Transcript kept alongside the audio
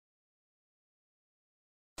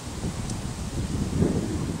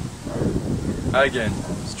Hi again,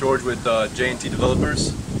 it's George with J&T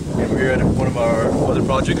Developers, and we're here at one of our other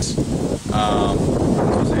projects. This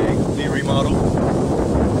was a complete remodel.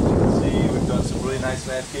 As you can see, we've done some really nice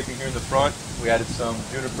landscaping here in the front. We added some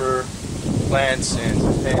juniper plants and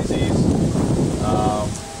some pansies.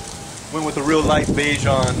 Went with a real light beige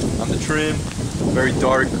on the trim, very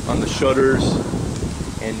dark on the shutters,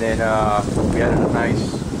 and then we added a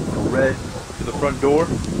nice red to the front door.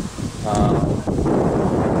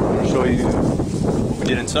 I'm going to show you what we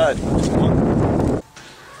did inside.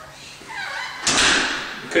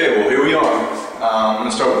 Okay, well here we are. I'm going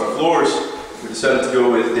to start with the floors. We decided to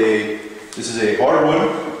go with this is a hardwood.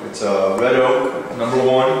 It's a red oak, number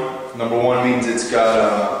one. Number one means it's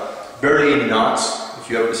got barely any knots. If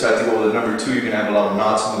you ever decide to go with a number two, you're going to have a lot of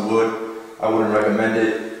knots in the wood. I wouldn't recommend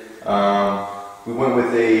it. We went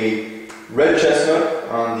with a red chestnut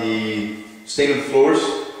on the stain of the floors.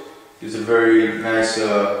 Gives it a very nice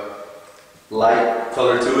light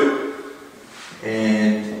color to it.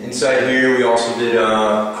 And inside here we also did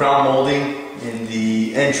crown molding in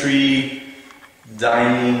the entry,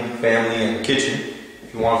 dining, family, and kitchen.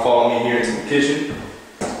 If you want to follow me here into the kitchen.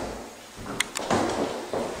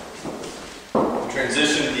 We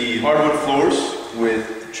transitioned the hardwood floors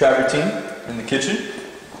with travertine in the kitchen.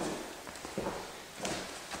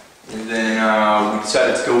 And then we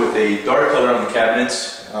decided to go with a dark color on the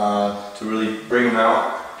cabinets to really bring them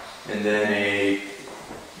out. And then a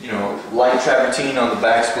light travertine on the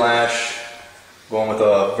backsplash, going with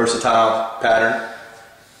a versatile pattern.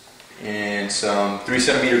 And some 3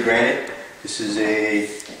 cm granite. This is a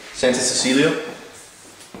Santa Cecilia.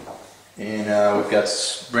 And we've got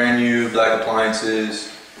brand new black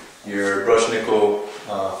appliances, your brush nickel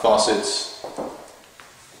faucets.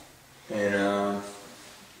 And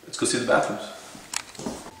let's go see the bathrooms.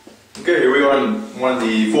 Okay, here we are in one of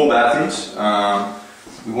the full bathrooms.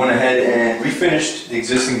 We went ahead and refinished the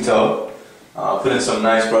existing tub, put in some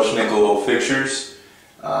nice brush nickel fixtures,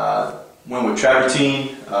 went with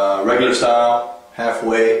travertine, regular style,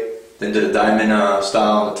 halfway, then did a diamond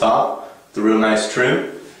style on the top, with a real nice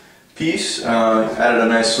trim piece. Added a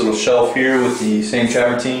nice little shelf here with the same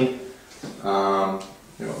travertine,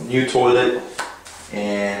 new toilet,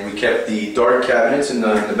 and we kept the dark cabinets in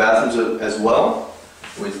the bathrooms as well,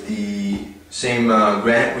 with the same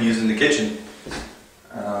granite we used in the kitchen.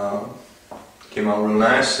 Came out real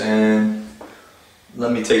nice, and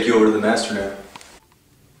let me take you over to the master now.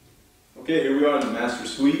 Okay, here we are in the master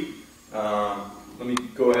suite. Let me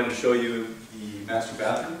go ahead and show you the master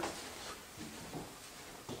bathroom.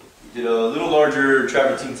 We did a little larger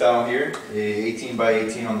travertine tile here, a 18 by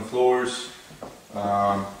 18 on the floors.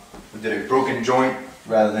 We did a broken joint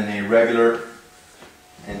rather than a regular.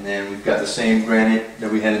 And then we've got the same granite that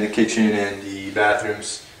we had in the kitchen and the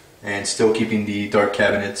bathrooms, and still keeping the dark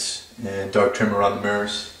cabinets and dark trim around the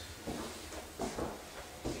mirrors.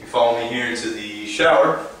 If you follow me here into the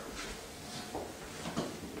shower,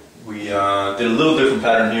 we did a little different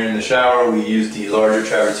pattern here in the shower. We used the larger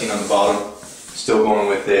travertine on the bottom, still going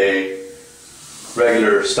with a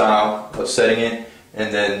regular style of setting it,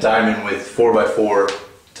 and then diamond with 4x4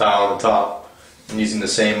 tile on the top, and using the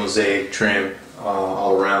same mosaic trim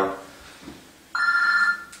all around.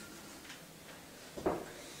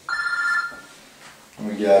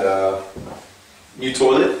 We got a new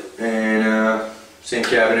toilet and same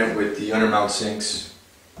cabinet with the undermount sinks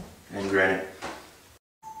and granite.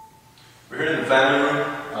 We're here in the family room.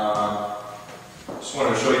 Just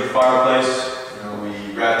wanted to show you the fireplace.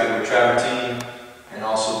 We wrapped it with travertine and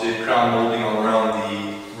also did crown molding all around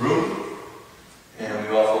the room. And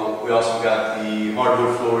we also got the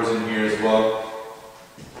hardwood floors in here as well.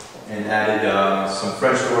 And added some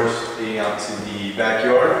French doors leading out to the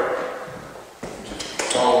backyard.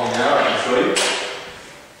 Just follow me now, I can show you.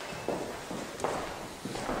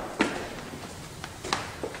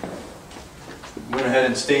 Went ahead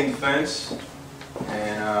and stained the fence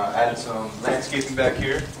and added some landscaping back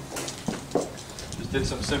here. Just did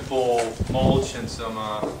some simple mulch and some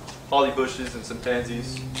holly bushes and some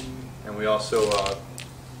pansies. And we also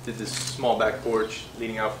did this small back porch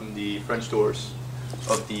leading out from the French doors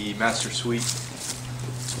of the master suite.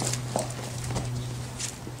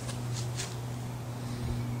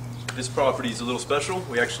 This property is a little special.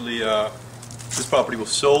 We actually, this property was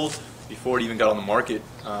sold before it even got on the market.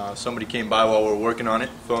 Somebody came by while we were working on it,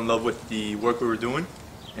 fell in love with the work we were doing,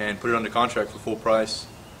 and put it under contract for full price.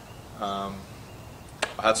 I'll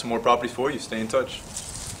have some more properties for you. Stay in touch.